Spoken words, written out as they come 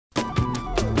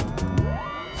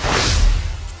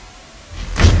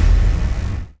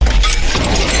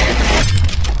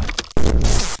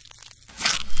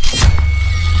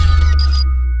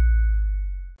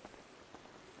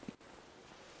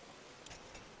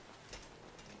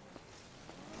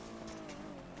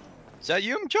Is that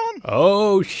you, John?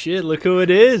 Oh shit, look who it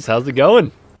is. How's it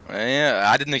going? Yeah,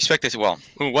 I didn't expect this. Well,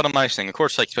 what am I saying? Of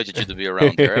course I expected you to be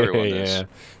around here. Everyone Yeah. is.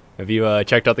 Have you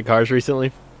checked out the cars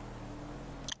recently?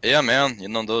 Yeah, man. You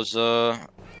know,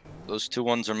 those two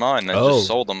ones are mine. I Oh, just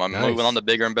sold them. I'm moving on nice. to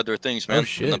bigger and better things, Oh man. I'm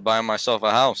shit. gonna buy myself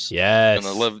a house. Yes.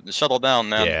 I'm gonna settle down,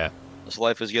 man. Yeah. This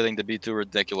life is getting to be too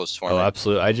ridiculous for Oh, me.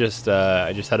 absolutely. I just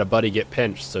had a buddy get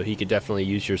pinched, so he could definitely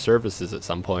use your services at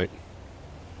some point.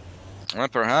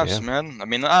 Perhaps, Yeah. man. I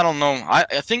mean, I don't know. I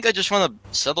think I just want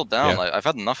to settle down. Yeah. I've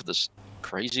had enough of this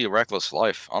crazy, reckless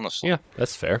life, honestly. Yeah,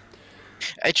 that's fair.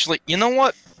 Actually, you know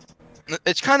what?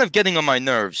 It's kind of getting on my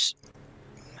nerves.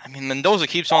 I mean, Mendoza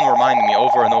keeps on reminding me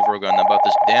over and over again about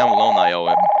this damn loan I owe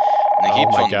him. And he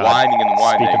keeps on whining and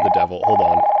whining. Speak of the devil. Hold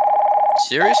on.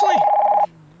 Seriously?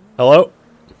 Hello?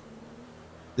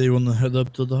 Do you want to head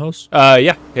up to the house?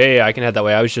 Yeah, I can head that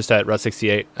way. I was just at Route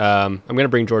 68. I'm gonna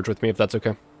bring George with me if that's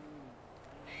okay.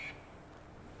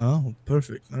 Oh,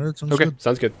 perfect. All right, sounds Okay, good.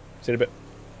 sounds good. See you in a bit.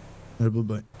 All right,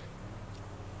 bye-bye.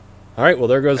 All right, well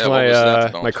there goes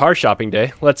my my car shopping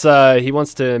day. Let's he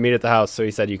wants to meet at the house, so he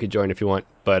said you could join if you want.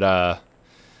 But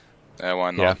yeah,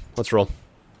 why not? Yeah, let's roll.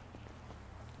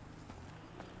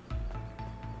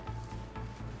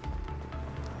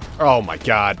 Oh my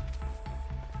god.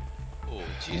 Oh,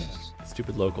 Jesus.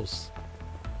 Stupid locals.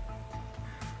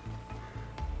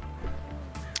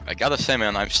 I gotta say,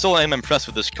 man, I still am impressed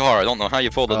with this car. I don't know how you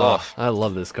pulled it off. I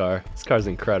love this car. This car's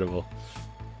incredible.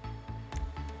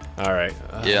 All right.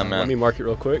 Yeah, man. Let me mark it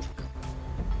real quick.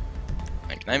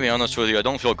 Can I be honest with you? I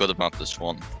don't feel good about this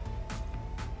one.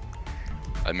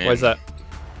 I mean, Why is that?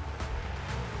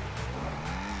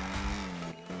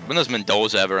 when does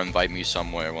Mendoza ever invite me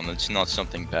somewhere when it's not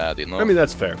something bad, you know? I mean,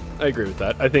 that's fair. I agree with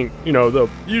that. I think, you know, though,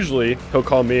 usually he'll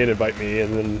call me and invite me,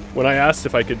 and then when I asked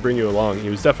if I could bring you along, he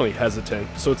was definitely hesitant.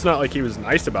 So it's not like he was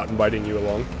nice about inviting you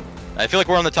along. I feel like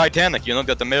we're on the Titanic, you know,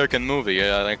 that American movie.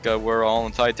 We're all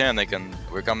on Titanic, and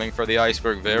we're coming for the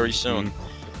iceberg very soon.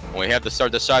 We have to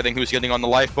start deciding who's getting on the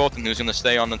lifeboat and who's going to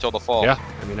stay on until the fall. Yeah,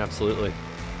 I mean, absolutely.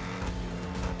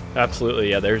 Absolutely,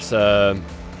 yeah. There's a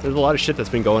lot of shit that's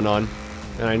been going on,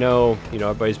 and I know, you know,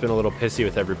 everybody's been a little pissy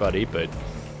with everybody, but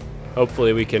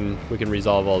hopefully we can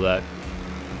resolve all that.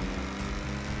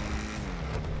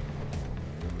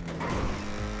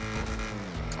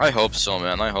 I hope so,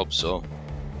 man. I hope so.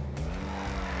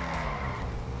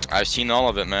 I've seen all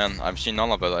of it, man. I've seen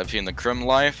all of it. I've seen the crim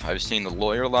life. I've seen the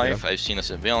lawyer life. Yeah. I've seen a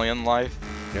civilian life.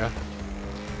 Yeah.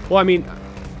 Well, I mean,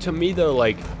 to me though,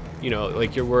 like, you know,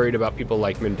 like you're worried about people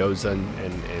like Mendoza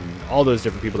and all those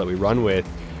different people that we run with.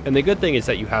 And the good thing is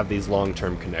that you have these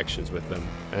long-term connections with them.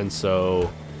 And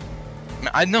so...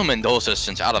 I know Mendoza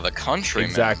since out of the country,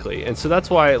 exactly. man. And so that's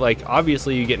why, like,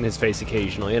 obviously you get in his face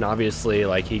occasionally, and obviously,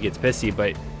 like, he gets pissy,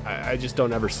 but I just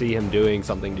don't ever see him doing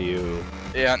something to you.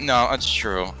 Yeah, no, that's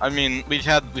true. I mean, we've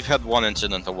had one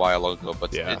incident a while ago,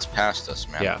 but Yeah. it's past us,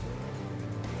 man. Yeah.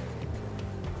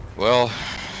 Well,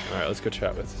 all right, let's go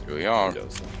chat with here we are.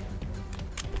 Mendoza.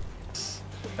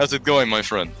 How's it going, my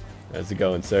friend? How's it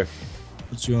going, sir?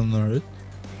 What's going on, right?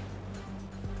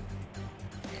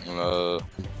 Uh,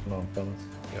 Hello, fellas.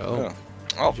 Yo. yeah.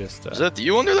 Oh, Just, is that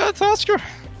you under that, Oscar?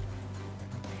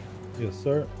 Yes,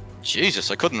 sir.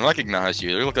 Jesus, I couldn't recognize you.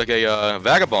 You look like a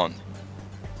vagabond.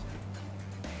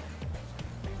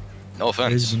 No He's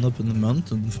offense. been up in the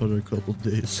mountain for a couple of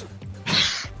days.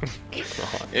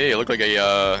 Yeah, you look like a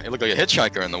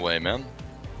hitchhiker in the way, man.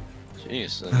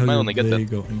 Jeez, I How might your only get day that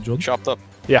going, John? chopped up.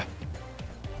 Yeah.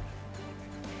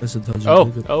 I said, how's your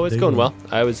day Oh, it's day going well.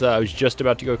 I was just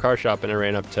about to go car shop, and I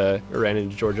ran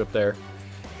into George up there.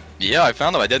 Yeah, I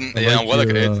found him. I didn't. I Yeah, like what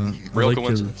your, a I real like your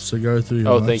coincidence. cigar through your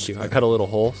Oh, mask. thank you. I cut a little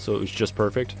hole, so it was just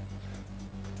perfect.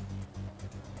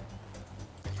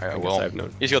 Yeah, I guess well, I've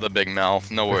known. he's got a big mouth.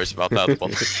 No worries about that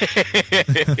one.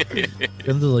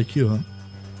 Kinda like you, huh?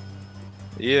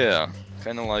 Yeah,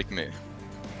 kind of like me.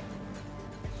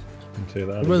 Can say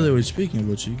that. Oh, by the way, speaking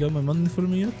about you got my money for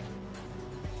me yet?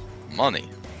 Money.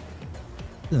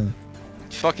 Yeah.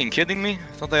 Fucking kidding me?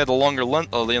 I thought they had a longer lean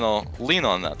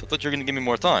on that. I thought you were gonna give me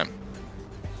more time.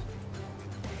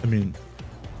 I mean,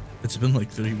 it's been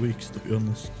like 3 weeks, to be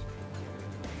honest.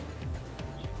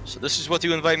 So this is what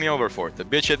you invite me over for? To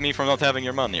bitch at me for not having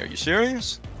your money? Are you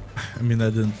serious? I mean, I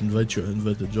didn't invite you, I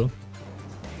invited John.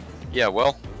 Yeah,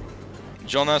 well,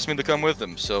 John asked me to come with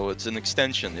him, so it's an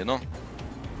extension, you know?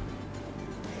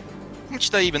 How much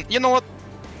they even... You know what?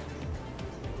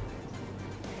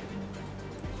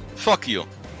 Fuck you.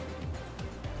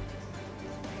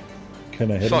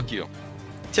 Can I hit Fuck him? you.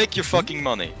 Take your fucking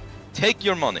money. Take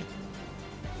your money.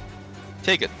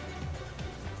 Take it.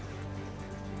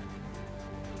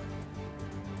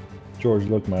 George,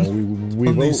 look, man, we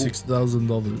Only will.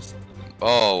 $6,000.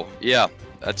 Oh, yeah.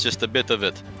 That's just a bit of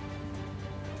it.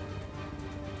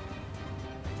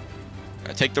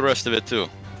 I take the rest of it, too.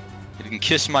 You can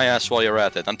kiss my ass while you're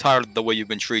at it. I'm tired of the way you've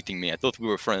been treating me. I thought we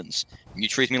were friends. You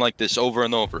treat me like this over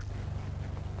and over.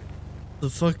 The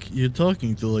fuck you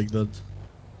talking to like that?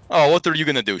 Oh, what are you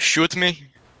gonna do? Shoot me?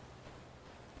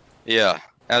 Yeah,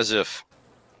 as if.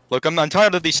 Look, I'm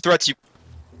tired of these threats, you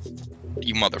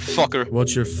motherfucker.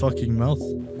 Watch your fucking mouth.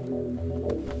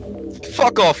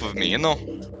 Fuck off of me, you know?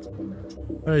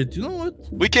 Alright, you know what?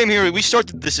 We came here, we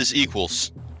started this as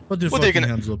equals. Put your What are they fucking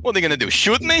gonna, hands up. what are they gonna do?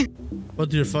 Shoot me?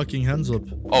 Put your fucking hands up.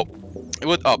 Oh,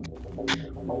 what up?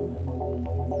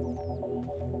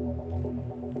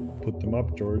 Put them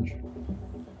up, George.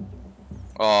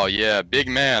 Oh yeah, big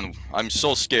man. I'm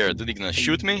so scared. Are they gonna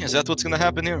shoot me? Is that what's gonna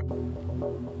happen here?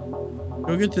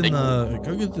 Go get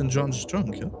in John's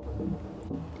trunk, yeah?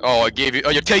 Oh, I gave you. Oh,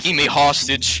 you're taking me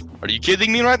hostage. Are you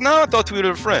kidding me right now? I thought we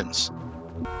were friends.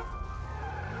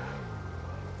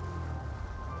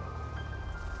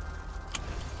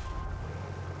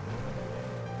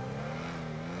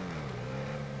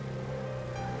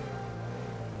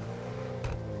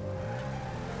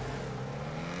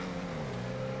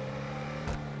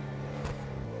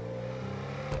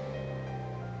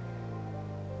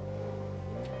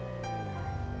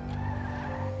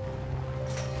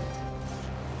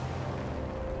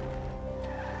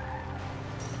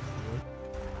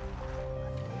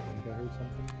 I think I heard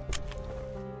something.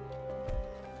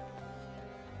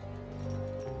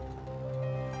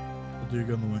 What are you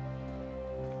gonna win?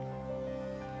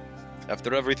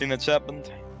 After everything that's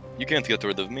happened, you can't get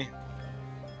rid of me.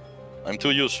 I'm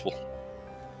too useful.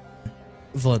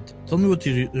 Vlad, tell me what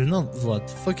you're not Vlad.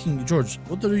 Fucking George,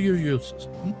 what are your uses?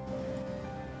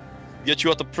 Get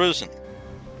you out of prison.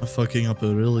 I'm fucking up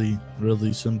a really,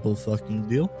 really simple fucking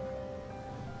deal.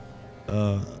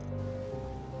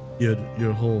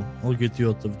 Your whole, I'll get you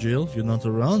out of jail. You're not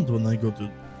around when I go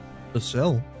to the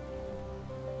cell.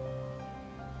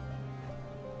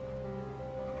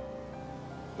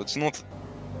 That's not.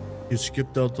 You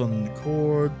skipped out on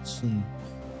courts and...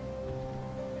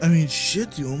 I mean,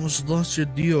 shit, you almost lost your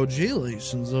DOJ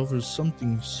license over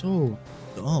something so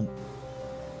dumb.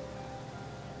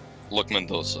 Look,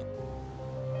 Mendoza.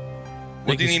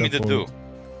 What Take do you a need me to step do? forward.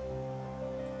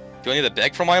 Do I need to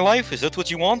beg for my life? Is that what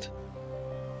you want?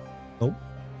 Nope.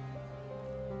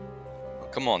 Oh,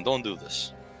 come on, don't do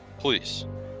this. Please.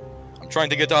 I'm trying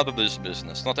to get out of this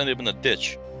business, not end up in a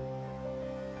ditch.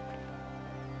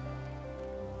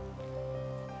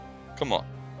 Come on.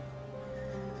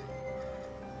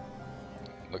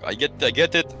 Look, I get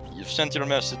it. You've sent your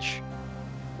message.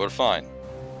 We're fine.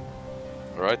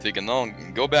 Alright, we can now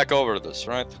go back over this,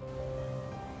 right?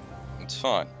 It's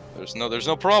fine. There's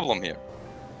no problem here.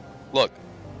 Look.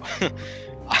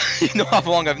 You know how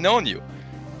long I've known you.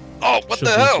 Oh, what Shut the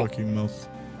your hell? fucking mouth.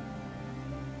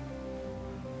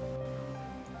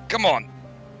 Come on.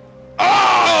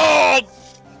 Oh!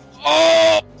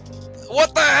 Oh!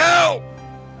 What the hell?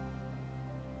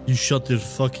 You shut your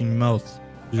fucking mouth,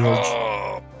 George.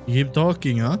 Oh. You keep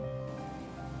talking, huh?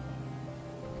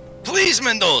 Please,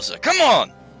 Mendoza, come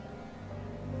on!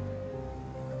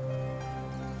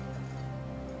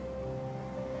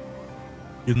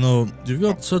 You know, you've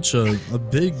got such a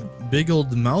big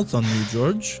old mouth on you,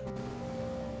 George.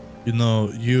 You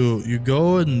know, you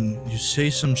go and you say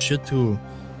some shit to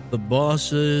the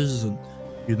bosses, and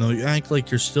you know, you act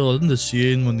like you're still in the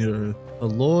scene when you're a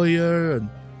lawyer, and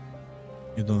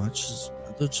you know, I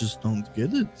just don't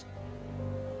get it.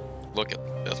 Look,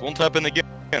 that won't happen again.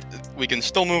 We can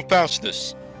still move past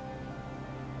this.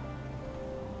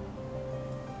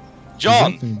 There's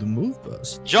John! nothing to move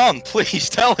past. John, please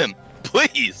tell him.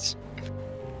 Please!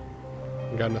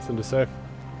 I got nothing to say.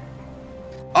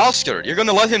 Oscar, you're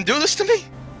gonna let him do this to me?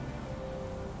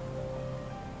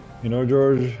 You know,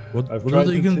 George. What I've are tried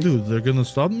they to gonna take- do? They're gonna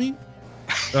stop me?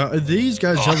 These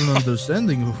guys have an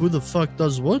understanding of who the fuck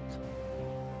does what.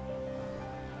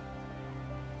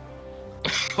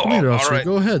 Come here, Oscar, alright.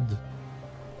 go ahead.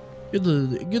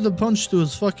 Get a punch to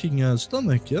his fucking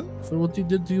stomach, yeah? For what he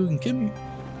did to you and Kimmy.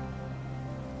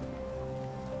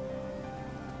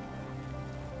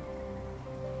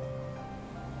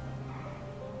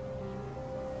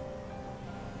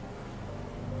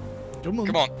 Come on.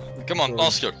 Come on, George,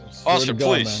 Oscar. swear to Oscar, God,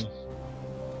 please. man.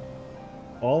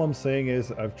 All I'm saying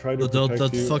is I've tried to Without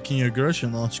protect that you. fucking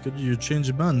aggression, Oscar, you change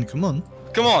a man. Come on.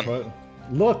 Come on.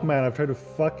 Look, man, I've tried to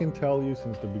fucking tell you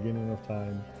since the beginning of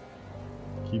time.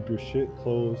 Keep your shit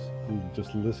closed. You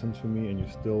just listen to me, and you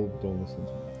still don't listen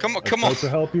to me. Come on, I come on. tried to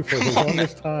help you for the Come on,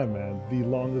 longest time, man. The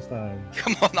longest time.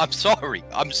 Come on, I'm sorry.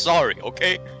 I'm sorry,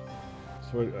 okay?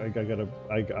 So I gotta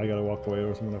walk away, or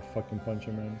else I'm gonna fucking punch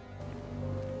him, man.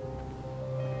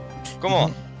 Come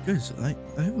on. Guys, I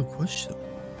have a question.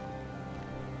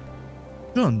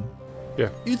 John. Yeah.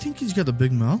 You think he's got a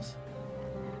big mouth?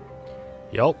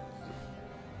 Yup.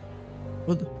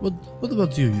 What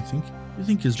about you? You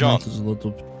think his John. mouth is a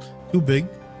little too big?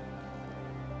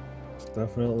 It's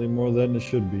definitely more than it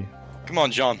should be. Come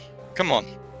on, John. Come on.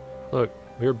 Look,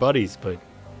 we're buddies, but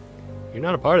you're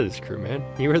not a part of this crew, man.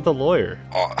 You were the lawyer.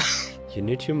 Oh. You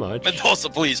knew too much. Mendoza,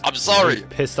 please. I'm sorry. You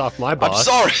pissed off my boss. I'm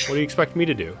sorry. What do you expect me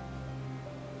to do?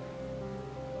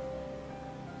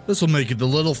 This will make it a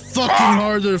little fucking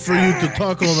harder for you to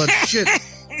talk all that shit.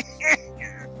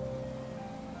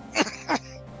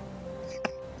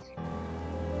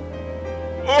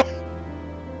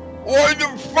 What the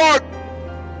fuck?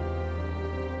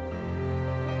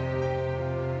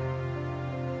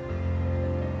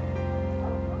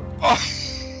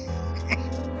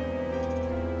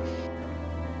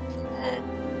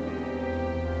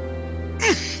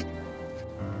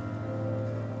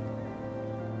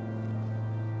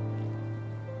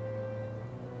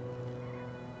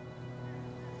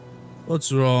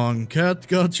 What's wrong? Cat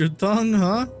got your tongue,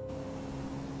 huh?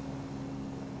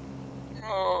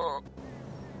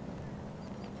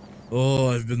 Oh,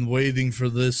 I've been waiting for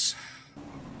this.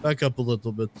 Back up a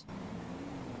little bit.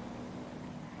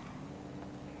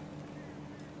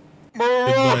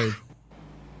 Goodbye,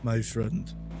 my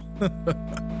friend.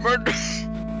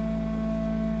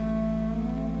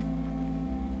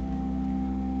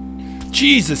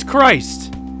 Jesus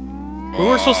Christ! We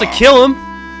weren't supposed to kill him!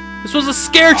 This was a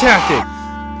scare tactic!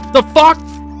 The fuck?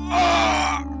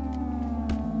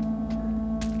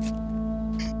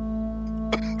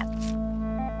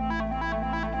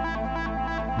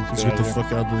 Let's get the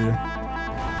fuck out of here.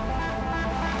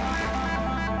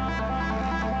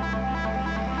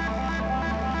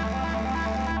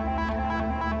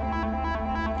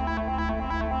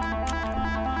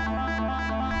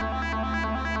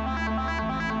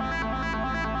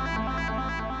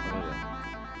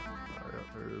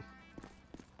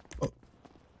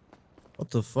 What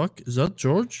the fuck? Is that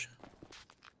George?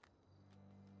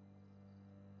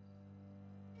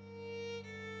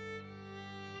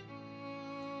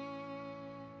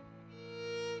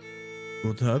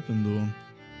 What happened to him?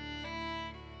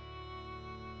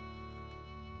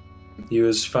 He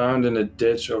was found in a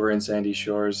ditch over in Sandy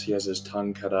Shores. He has his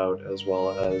tongue cut out, as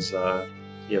well as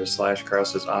he had a slash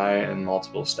across his eye and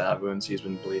multiple stab wounds. He's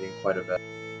been bleeding quite a bit.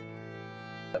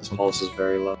 His pulse is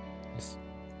very low.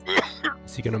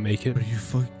 Is he gonna make it? Are you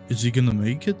fuck? Is he gonna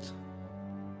make it?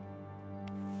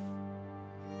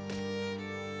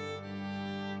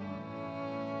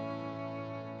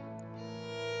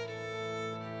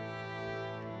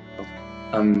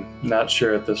 I'm not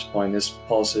sure at this point. His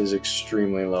pulse is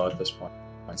extremely low at this point.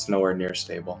 It's nowhere near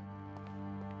stable.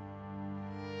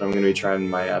 But I'm going to be trying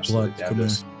my absolute Blood, come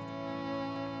damnedest.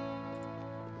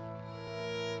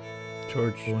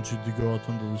 George. I want you to go out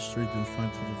onto the street and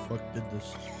find who the fuck did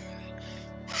this.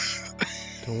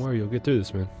 Don't worry, you'll get through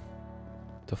this, man.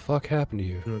 What the fuck happened to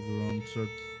you? Drive around, start.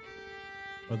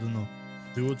 I don't know.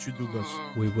 Do what you do best.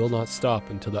 We will not stop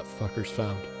until that fucker's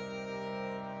found.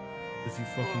 If you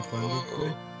fucking find that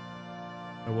guy,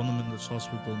 I want him in this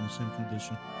hospital in the same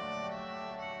condition.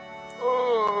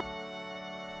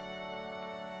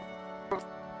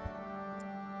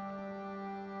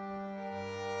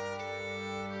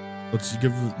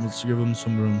 Let's give him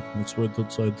some room. Let's wait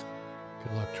outside.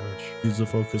 Good luck, George. He's the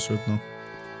focus right now.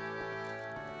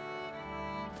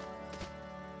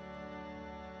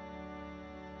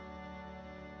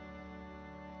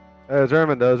 Hey, is there a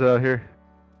Mendoza out here?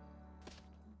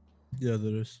 Yeah,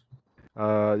 there is.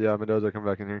 Yeah, Mendoza, come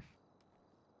back in here.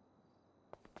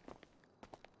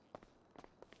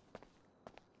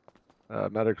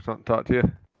 Medics want to talk to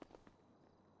you.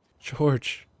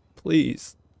 George,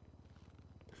 please.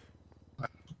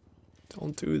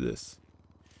 Don't do this.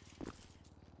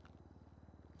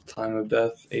 Time of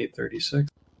death, 8:36.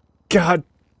 God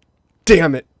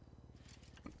damn it.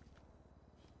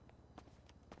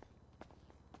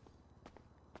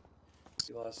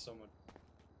 He lost someone.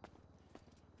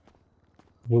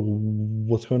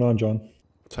 What's going on, John?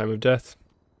 Time of death.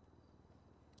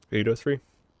 8:03.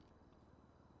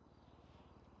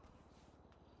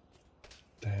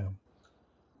 Damn.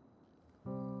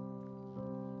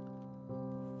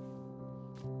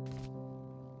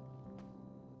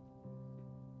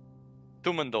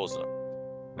 To Mendoza,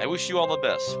 I wish you all the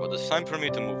best, but it's time for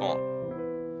me to move on.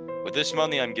 With this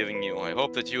money I'm giving you, I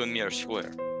hope that you and me are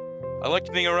square. I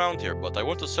liked being around here, but I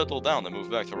want to settle down and move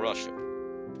back to Russia.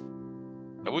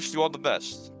 I wish you all the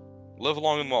best. Live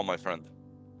long and well, my friend.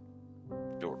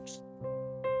 George.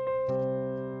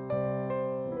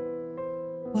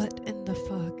 What in the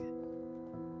fuck?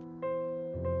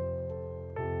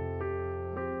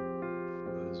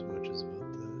 As much as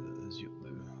about that as you do.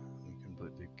 I'm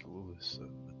completely cool with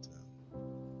stuff, but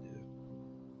yeah.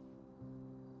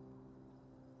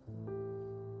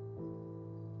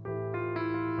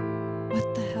 What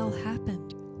the hell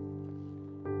happened?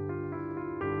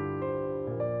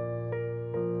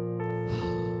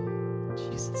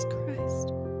 Jesus Christ.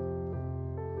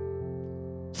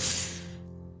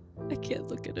 I can't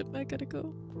look at him, I gotta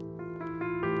go.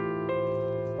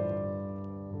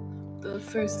 The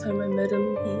first time I met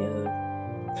him,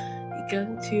 he got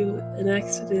into an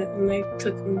accident and I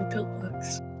took him to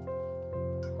pillbox.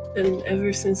 And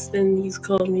ever since then, he's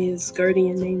called me his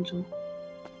guardian angel.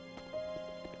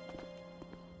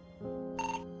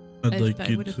 I'd like I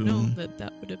you would have to known that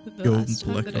that would have been the go and last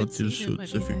time black that I'd out your seen him.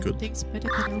 suits if you could. Things might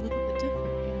have been a little bit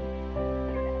different, you know?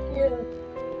 Yeah.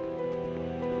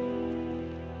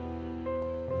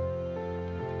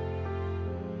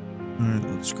 Alright,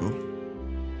 let's go.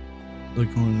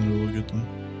 Like going there, we'll get them.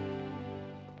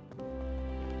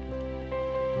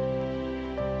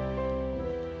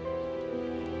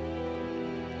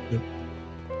 Yep.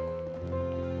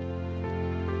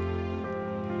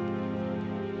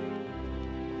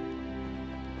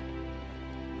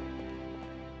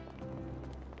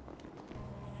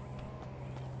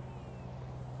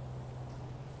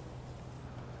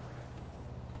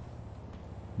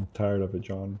 I'm tired of it,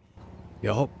 John.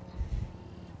 Yup.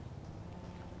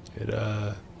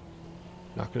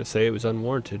 Not gonna say it was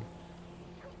unwarranted.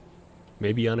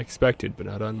 Maybe unexpected, but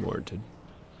not unwarranted.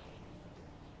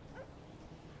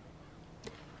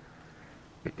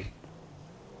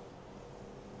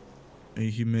 May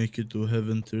he make it to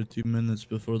heaven 30 minutes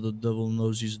before the devil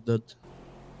knows he's dead.